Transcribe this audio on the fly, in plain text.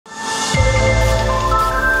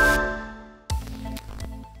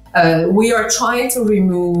We are trying to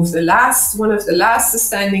remove one of the last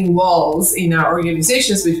standing walls in our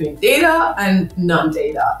organizations between data and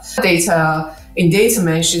non-data. Data in data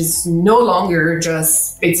mesh is no longer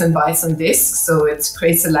just bits and bytes on disk, so it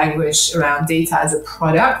creates a language around data as a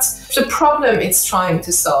product. The problem it's trying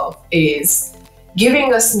to solve is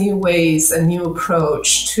giving us new ways, a new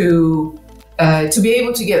approach to be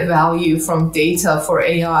able to get value from data for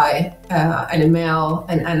AI and ML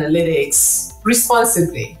and analytics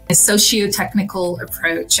responsibly. A socio-technical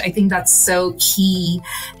approach, I think that's so key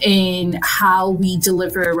in how we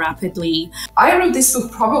deliver rapidly. I wrote this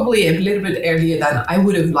book probably a little bit earlier than I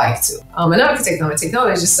would have liked to. I'm an architect, I'm a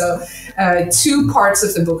technologist, so 2 parts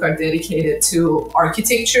of the book are dedicated to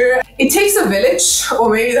architecture. It takes a village,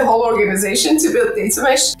 or maybe the whole organization, to build data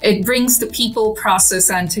mesh. It brings the people,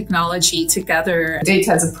 process, and technology together.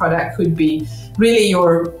 Data as a product could be really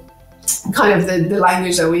your kind of the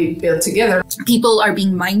language that we built together. People are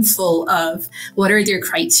being mindful of what are their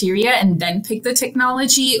criteria and then pick the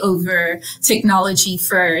technology over technology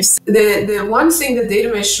first. The one thing that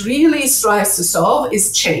data mesh really strives to solve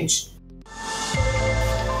is change.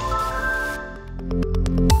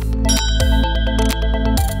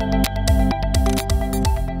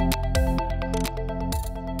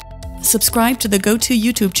 Subscribe to the GOTO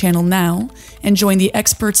YouTube channel now and join the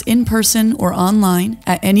experts in person or online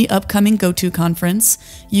at any upcoming GOTO conference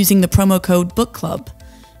using the promo code Book Club.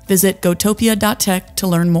 Visit gotopia.tech to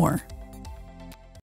learn more.